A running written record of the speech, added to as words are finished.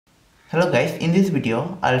Hello guys, in this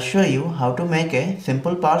video I'll show you how to make a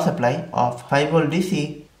simple power supply of 5V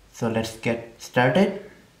DC. So let's get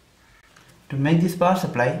started. To make this power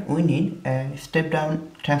supply we need a step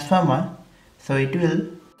down transformer. So it will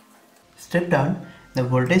step down the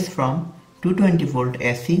voltage from 220V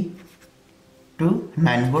AC to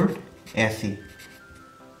 9V AC.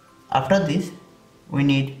 After this we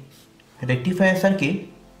need rectifier circuit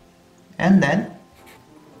and then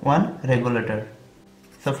one regulator.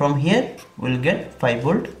 So from here we'll get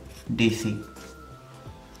 5V DC.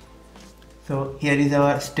 So here is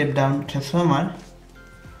our step down transformer.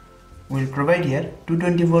 We'll provide here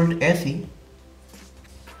 220V AC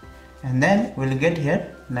and then we'll get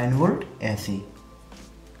here 9V AC.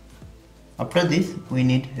 After this we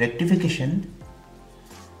need rectification.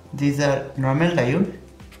 These are normal diode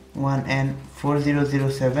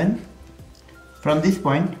 1N4007. From this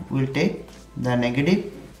point we'll take the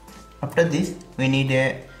negative. After this we need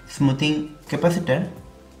a smoothing capacitor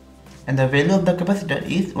and the value of the capacitor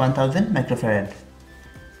is 1000 microfarad.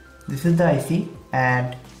 This is the IC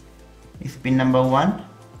and this is pin number 1,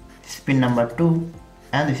 this is pin number 2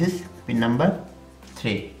 and this is pin number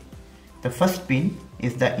 3. The first pin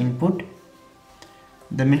is the input,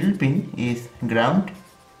 the middle pin is ground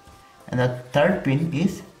and the third pin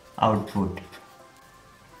is output.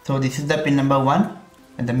 So this is the pin number 1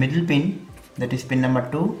 and the middle pin, that is pin number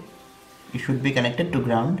 2, it should be connected to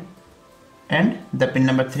ground, and the pin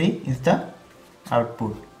number 3 is the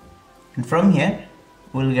output, and from here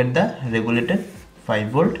we will get the regulated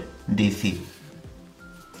 5V DC.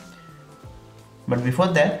 But before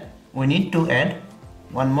that we need to add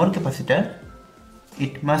one more capacitor.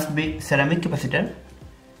 It must be ceramic capacitor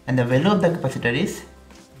and the value of the capacitor is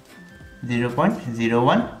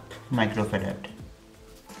 0.01 microfarad.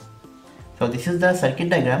 So this is the circuit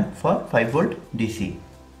diagram for 5V DC.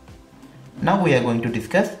 Now we are going to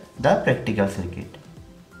discuss the practical circuit.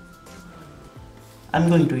 I am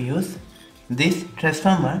going to use this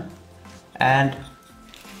transformer and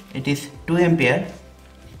it is 2 ampere.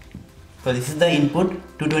 So this is the input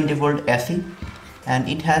 220V AC and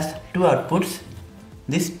it has two outputs.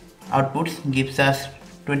 This output gives us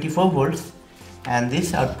 24 volts and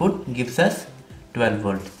this output gives us 12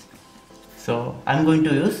 volts. So I am going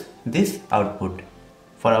to use this output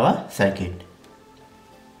for our circuit.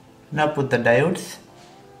 Now put the diodes.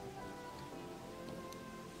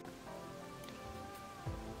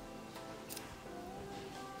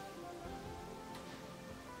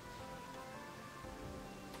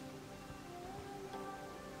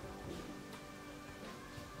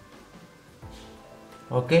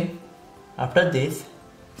 Okay, after this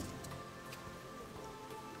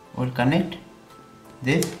we'll connect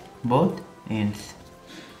this both ends.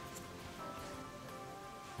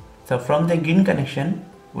 So from the green connection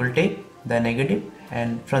we'll take the negative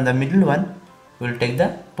and from the middle one we'll take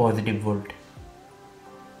the positive volt.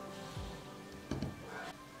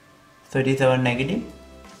 So it is our negative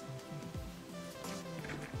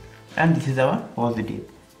and this is our positive.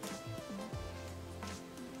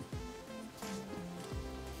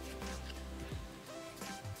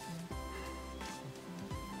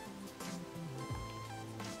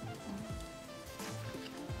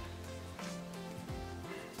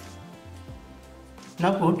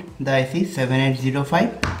 Now put the IC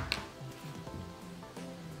 7805.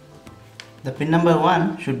 The pin number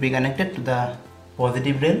 1 should be connected to the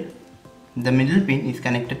positive rail. The middle pin is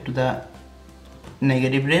connected to the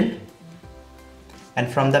negative rail.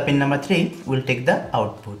 And from the pin number 3 we will take the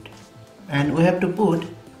output. And we have to put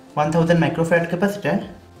 1000 microfarad capacitor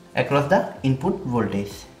across the input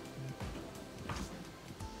voltage.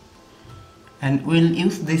 And we will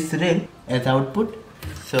use this rail as output.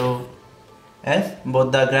 So as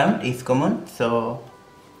both the ground is common, so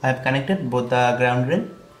I have connected both the ground rail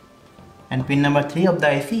and pin number 3 of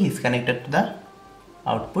the IC is connected to the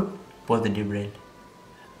output positive rail.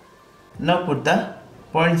 Now put the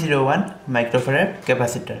 0.01 microfarad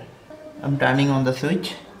capacitor. I am turning on the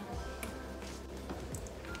switch.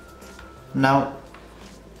 Now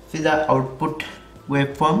see the output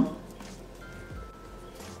waveform.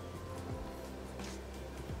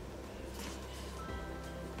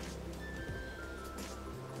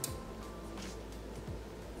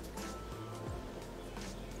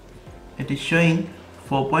 It is showing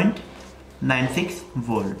 4.96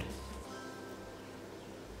 volt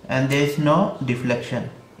and there is no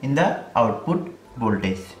deflection in the output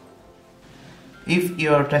voltage. If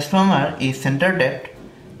your transformer is center tapped,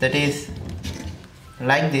 that is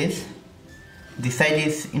like this side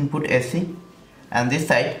is input AC and this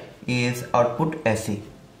side is output AC,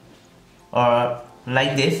 or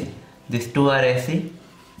like this, these two are AC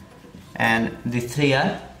and these three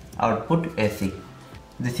are output AC.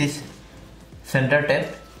 This is center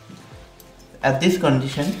tapped. At this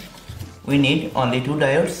condition, we need only two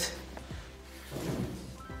diodes.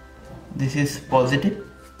 This is positive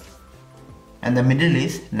and the middle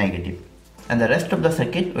is negative, and the rest of the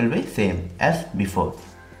circuit will be same as before.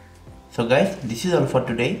 So guys, this is all for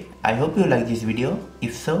today. I hope you like this video.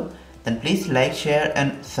 If so, then please like, share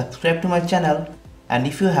and subscribe to my channel. And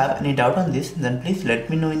if you have any doubt on this, then please let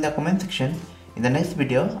me know in the comment section. In the next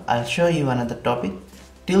video, I'll show you another topic.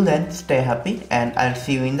 Till then, stay happy and I'll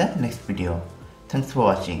see you in the next video. Thanks for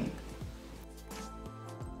watching.